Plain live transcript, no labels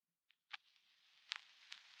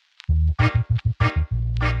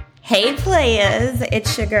Hey players,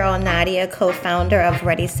 it's your girl Nadia, co-founder of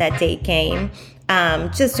Ready Set Date Game.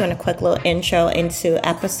 Just doing a quick little intro into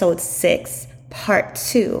episode 6, part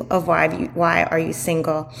 2 of Why Are You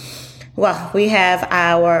Single? Well, we have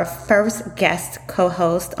our first guest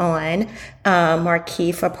co-host on,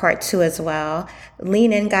 Marquis, for part 2 as well.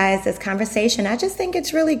 Lean in, guys, this conversation. I just think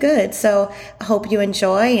it's really good. So I hope you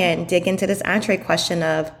enjoy and dig into this entree question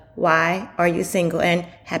of why are you single? And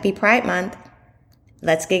happy Pride Month.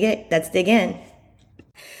 Let's dig in.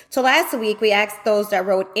 So last week we asked those that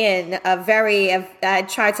wrote in I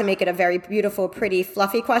tried to make it a very beautiful, pretty,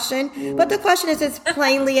 fluffy question. But the question is just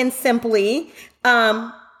plainly and simply,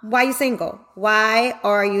 why are you single? Why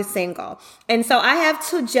are you single? And so I have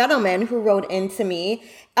two gentlemen who wrote into me,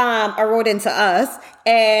 or wrote into us.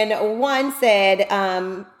 And one said,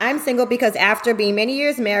 I'm single because after being many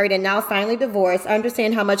years married and now finally divorced, I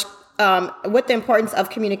understand how much what the importance of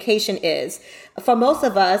communication is. For most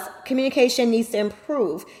of us, communication needs to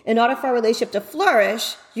improve. In order for a relationship to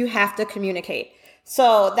flourish, you have to communicate.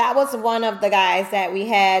 So that was one of the guys that we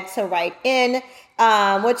had to write in,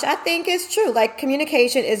 which I think is true. Like,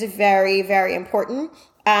 communication is very, very important.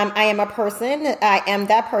 I am that person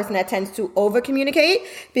that tends to over communicate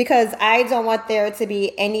because I don't want there to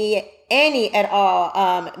be any at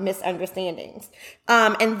all misunderstandings.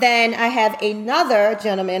 And then I have another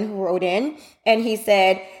gentleman who wrote in and he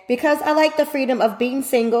said, because I like the freedom of being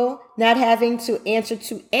single, not having to answer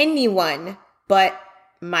to anyone but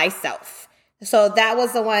myself. So that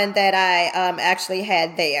was the one that I actually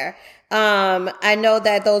had there. I know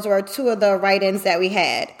that those were two of the write-ins that we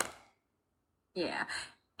had. Yeah.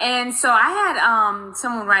 And so I had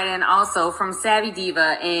someone write in also from Savvy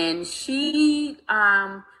Diva, and she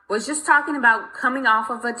was just talking about coming off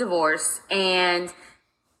of a divorce, and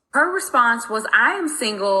her response was, I am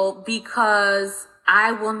single because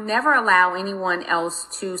I will never allow anyone else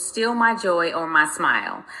to steal my joy or my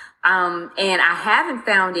smile. And I haven't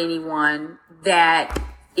found anyone that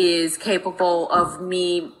is capable of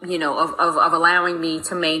me, of allowing me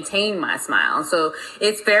to maintain my smile. So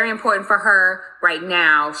it's very important for her right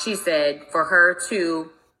now, she said, for her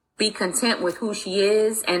to be content with who she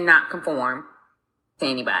is and not conform to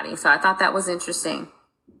anybody. So I thought that was interesting.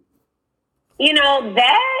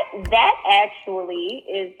 That actually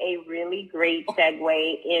is a really great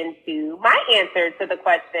segue into my answer to the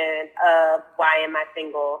question of why am I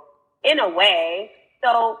single in a way.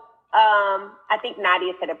 So I think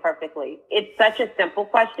Nadia said it perfectly. It's such a simple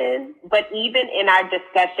question, but even in our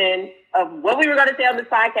discussion of what we were going to say on this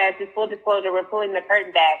podcast, just full disclosure, we're pulling the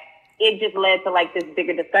curtain back. It just led to like this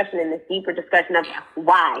bigger discussion and this deeper discussion of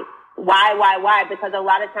why? Why? Because a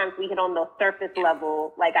lot of times we hit on the surface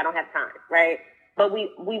level, like I don't have time, right? But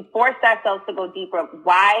we forced ourselves to go deeper.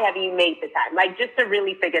 Why have you made the time? Like just to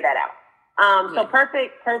really figure that out. So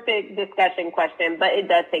perfect discussion question, but it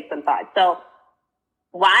does take some thought. So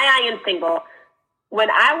why I am single. When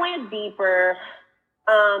I went deeper,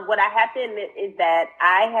 what I have to admit is that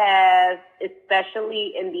I have,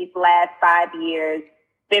 especially in these last 5 years,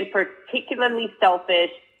 been particularly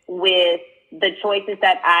selfish with the choices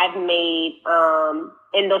that I've made,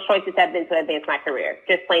 and those choices have been to advance my career,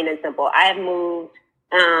 just plain and simple. I have moved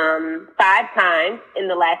 5 times in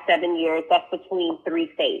the last 7 years. That's between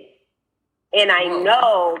 3 states. And I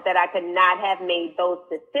know that I could not have made those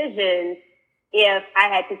decisions if I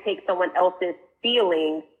had to take someone else's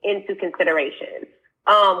feelings into consideration.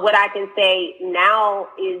 What I can say now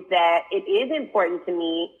is that it is important to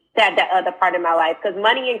me to have that other part of my life, because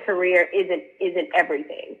money and career isn't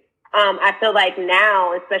everything. I feel like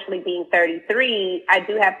now, especially being 33, I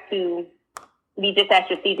do have to be just as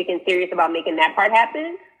strategic and serious about making that part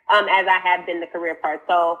happen, as I have been the career part.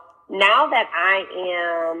 So now that I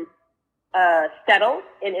am settled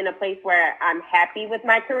and in a place where I'm happy with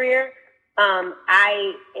my career,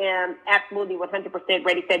 I am absolutely 100%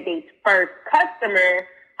 Ready Set Date's first customer,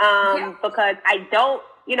 because I don't,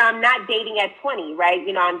 I'm not dating at 20, right?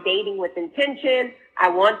 I'm dating with intention. I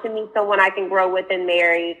want to meet someone I can grow with and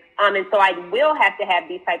marry. And so I will have to have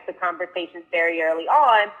these types of conversations very early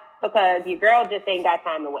on because your girl just ain't got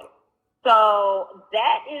time to wait. So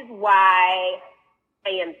that is why I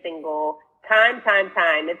am single. Time.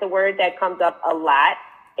 It's a word that comes up a lot.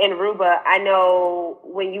 And Ruba, I know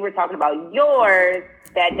when you were talking about yours,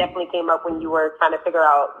 that definitely came up when you were trying to figure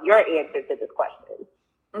out your answer to this question.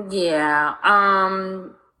 Yeah.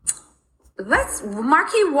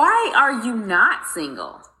 Marquis, why are you not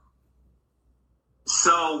single?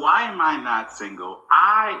 So why am I not single?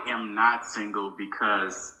 I am not single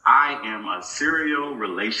because I am a serial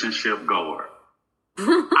relationship goer.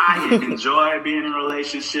 I enjoy being in a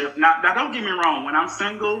relationship. Now, don't get me wrong. When I'm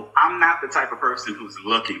single, I'm not the type of person who's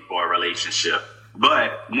looking for a relationship.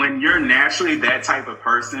 But when you're naturally that type of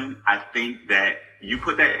person, I think that you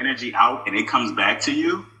put that energy out and it comes back to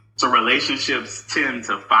you. So relationships tend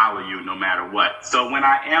to follow you no matter what. So when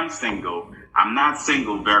I am single, I'm not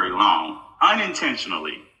single very long,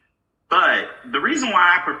 unintentionally. But the reason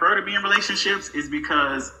why I prefer to be in relationships is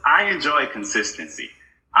because I enjoy consistency.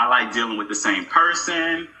 I like dealing with the same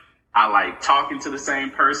person. I like talking to the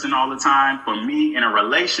same person all the time. For me, in a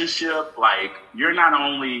relationship, like we're not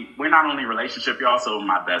only a relationship, you're also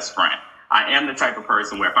my best friend. I am the type of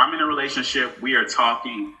person where if I'm in a relationship, we are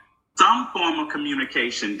talking some form of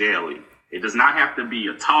communication daily. It does not have to be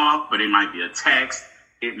a talk, but it might be a text.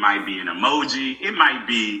 It might be an emoji. It might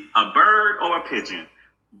be a bird or a pigeon.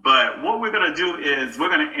 But what we're going to do is we're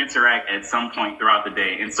going to interact at some point throughout the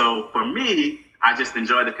day. And so for me, I just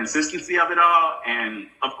enjoy the consistency of it all. And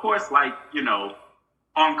of course, like,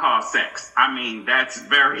 on-call sex. I mean, that's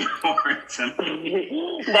very important to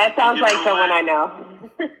me. That sounds like someone I know.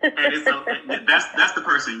 And that's the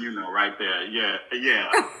person you know right there. Yeah.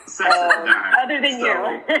 Sex is done. Other than you.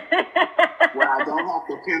 Well, I don't have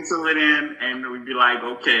to pencil it in and we'd be like,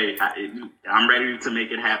 okay, I'm ready to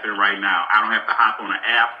make it happen right now. I don't have to hop on an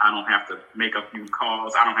app. I don't have to make a few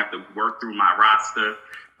calls. I don't have to work through my roster.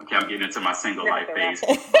 Okay, I'm getting into my single life phase.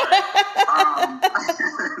 But,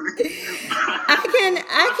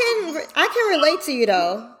 I can relate to you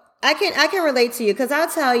though. I can relate to you because I'll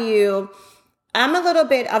tell you, I'm a little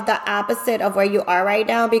bit of the opposite of where you are right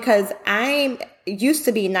now because I'm used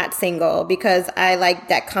to be not single because I like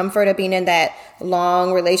that comfort of being in that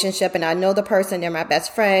long relationship and I know the person, they're my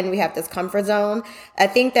best friend. We have this comfort zone. I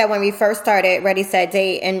think that when we first started Ready, Set,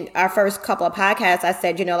 Date in our first couple of podcasts, I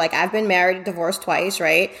said, I've been married, divorced twice,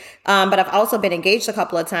 right? But I've also been engaged a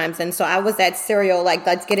couple of times. And so I was that serial, like,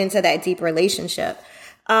 let's get into that deep relationship.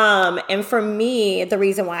 And for me, the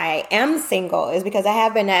reason why I am single is because I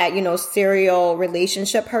have been that, serial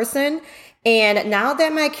relationship person. And now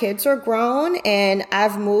that my kids are grown and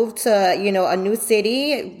I've moved to, a new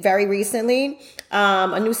city very recently,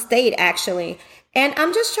 a new state actually. And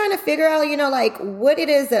I'm just trying to figure out, what it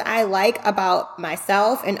is that I like about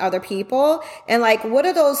myself and other people. And what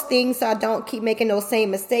are those things so I don't keep making those same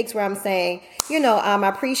mistakes where I'm saying, I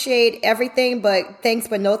appreciate everything, but thanks,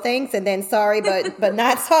 but no thanks. And then sorry, but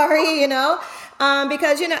not sorry,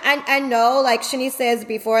 because, I know, like Shanice says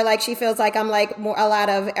before, like she feels like I'm like a lot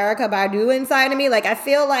of Erykah Badu inside of me. Like I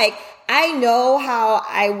feel like I know how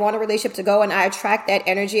I want a relationship to go and I attract that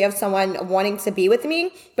energy of someone wanting to be with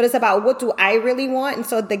me, but it's about what do I really want? And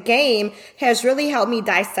so the game has really helped me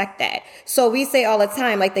dissect that. So we say all the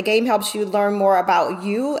time, like the game helps you learn more about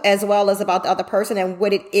you as well as about the other person and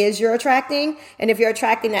what it is you're attracting. And if you're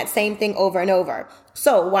attracting that same thing over and over.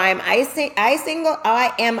 So why am I single?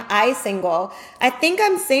 I think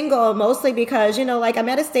I'm single mostly because, I'm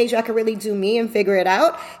at a stage where I can really do me and figure it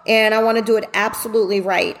out. And I want to do it absolutely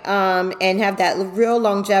right. And have that real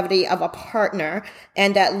longevity of a partner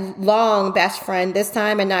and that long best friend this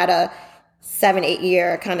time and not a 7-8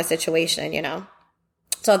 year kind of situation,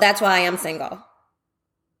 So that's why I am single.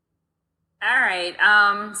 All right.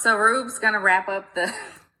 So Rube's going to wrap up the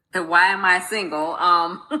why am I single?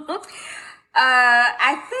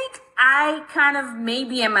 I think I kind of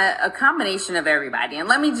maybe am a combination of everybody. And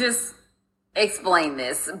let me just explain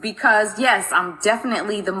this because yes, I'm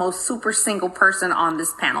definitely the most super single person on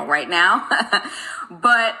this panel right now.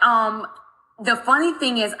 But, the funny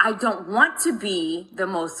thing is I don't want to be the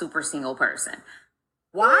most super single person.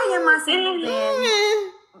 Why am I single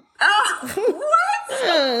then?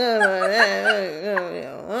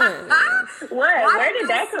 What? Where did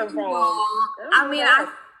that come from? I mean,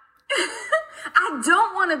 I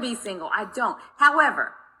don't want to be single. I don't.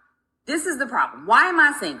 However, this is the problem. Why am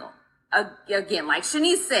I single? Again, like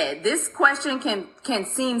Shanice said, this question can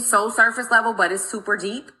seem so surface level, but it's super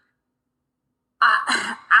deep.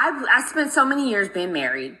 I spent so many years being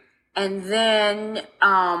married, and then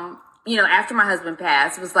after my husband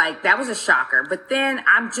passed, it was like that was a shocker. But then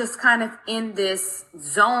I'm just kind of in this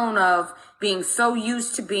zone of being so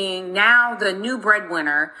used to being now the new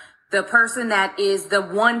breadwinner, the person that is the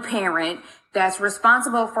one parent that's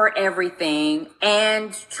responsible for everything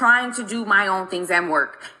and trying to do my own things and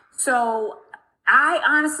work. So I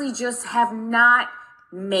honestly just have not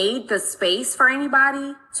made the space for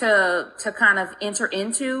anybody to kind of enter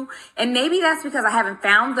into. And maybe that's because I haven't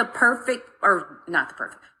found the person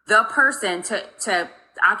to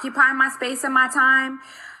occupy my space and my time,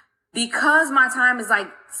 because my time is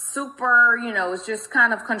like super, it's just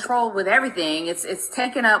kind of controlled with everything. It's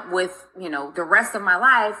taken up with, the rest of my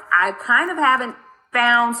life. I kind of haven't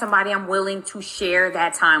found somebody I'm willing to share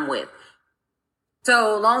that time with.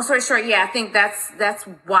 So long story short, yeah, I think that's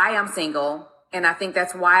why I'm single. And I think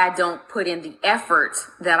that's why I don't put in the effort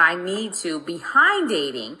that I need to behind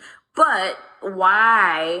dating. But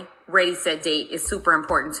why Ready, Set, Date is super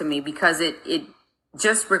important to me, because it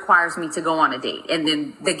just requires me to go on a date. And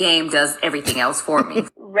then the game does everything else for me.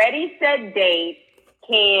 Ready, Set, Date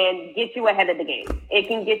can get you ahead of the game. It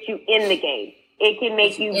can get you in the game. It can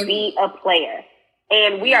make you be a player.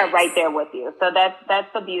 And we are right there with you. So that's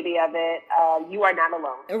the beauty of it. You are not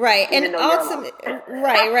alone. Right. And ultimately,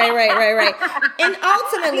 right. And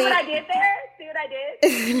ultimately, see what I did there? See what I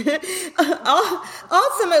did?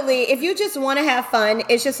 Ultimately, if you just want to have fun,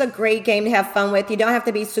 it's just a great game to have fun with. You don't have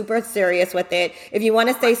to be super serious with it. If you want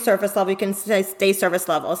to stay surface level, you can stay surface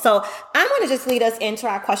level. So I'm going to just lead us into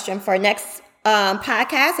our question for next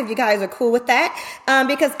podcast, if you guys are cool with that,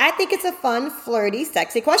 because I think it's a fun, flirty,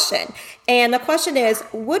 sexy question. And the question is,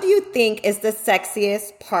 what do you think is the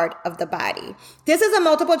sexiest part of the body? This is a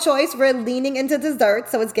multiple choice. We're leaning into dessert,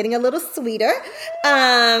 so it's getting a little sweeter.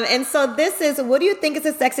 And so this is, what do you think is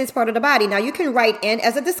the sexiest part of the body? Now you can write in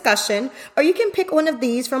as a discussion, or you can pick one of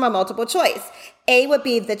these from a multiple choice. A would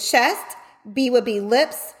be the chest, B would be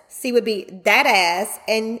lips, C would be that ass,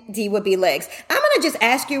 and D would be legs. I'm going to just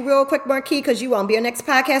ask you real quick, Marquis, because you won't be on next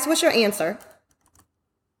podcast. What's your answer?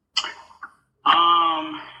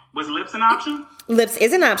 Was lips an option? Lips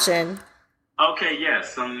is an option. Okay,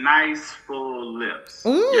 yes. Some nice full lips.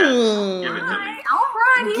 Mm. Yes. Give it to me. All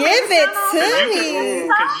right. Give it to me.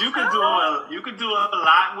 Because you could do a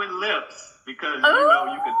lot with lips. Because, you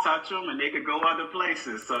know, you could touch them and they could go other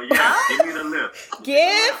places. So, yeah, give me the lips.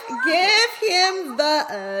 Give him the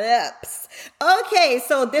lips. Okay,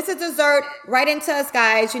 so this is dessert. Write into us,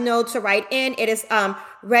 guys. You know to write in. It is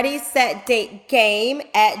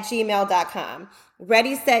readysetdategame@gmail.com.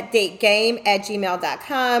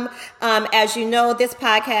 readysetdategame@gmail.com. As you know, this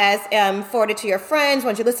podcast, forward it to your friends.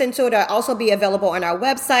 Once you listen to it, it'll also be available on our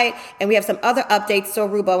website. And we have some other updates. So,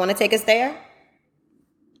 Ruba, want to take us there?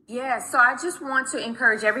 Yeah, so I just want to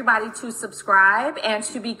encourage everybody to subscribe and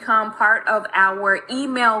to become part of our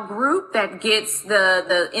email group that gets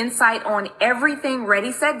the insight on everything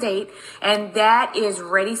Ready, Set, Date. And that is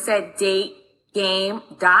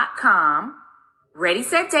readysetdategame.com.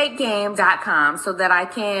 readysetdategame.com, so that I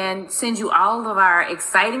can send you all of our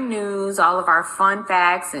exciting news, all of our fun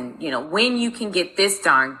facts, and, you know, when you can get this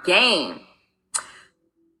darn game.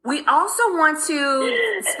 We also want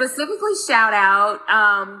to specifically shout out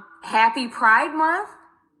Happy Pride Month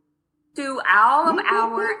to all of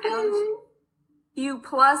our LGBTQ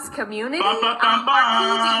plus community. Do you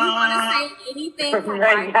want to say anything for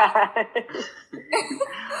Pride Month?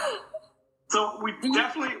 So we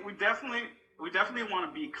definitely want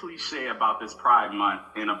to be cliche about this Pride Month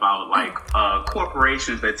and about like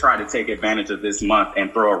corporations that try to take advantage of this month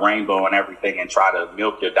and throw a rainbow and everything and try to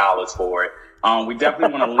milk your dollars for it. We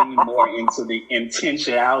definitely want to lean more into the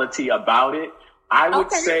intentionality about it. I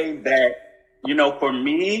would say that, you know, for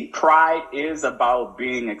me, Pride is about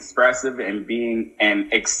being expressive and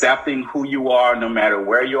accepting who you are, no matter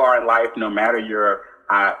where you are in life, no matter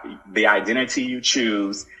the identity you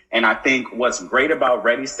choose. And I think what's great about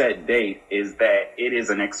Ready, Set, Date is that it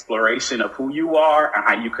is an exploration of who you are and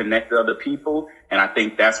how you connect to other people. And I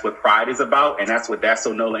think that's what Pride is about. And that's what That's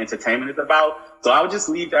So NOLA Entertainment is about. So I would just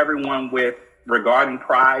leave everyone with, regarding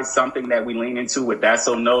Pride, something that we lean into with That's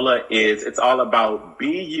So NOLA is it's all about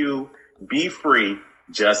be you, be free,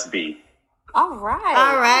 just be. All right.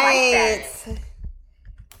 All right.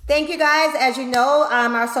 Thank you, guys. As you know,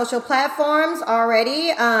 our social platforms already,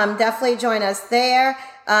 definitely join us there.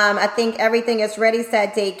 I think everything is Ready,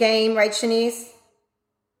 Set, Date, Game, right, Shanice?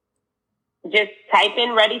 Just type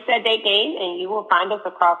in Ready, Set, Date, Game, and you will find us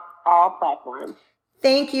across all platforms.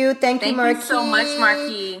 Thank you. Thank you, Marquis. Thank you so much,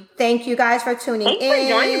 Marquis. Thank you guys for tuning in. Thanks for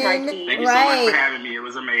joining, Marquis. Thank you so much for having me. It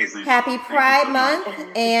was amazing. Happy Pride Month.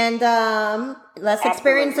 And let's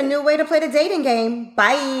experience a new way to play the dating game.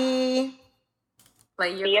 Bye.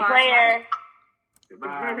 Play your Be a player.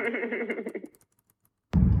 Goodbye.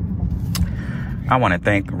 I want to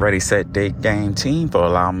thank Ready, Set, Date Game team for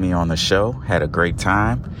allowing me on the show. Had a great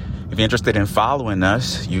time. If you're interested in following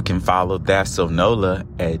us, you can follow That's So NOLA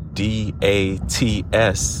at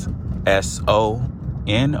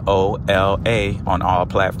DATSSONOLA on all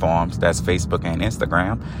platforms. That's Facebook and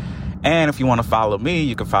Instagram. And if you want to follow me,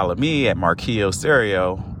 you can follow me at Marquio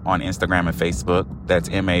Serio on Instagram and Facebook. That's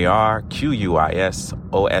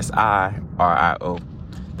MarQuisOsirio.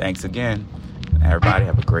 Thanks again. Everybody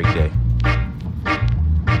have a great day.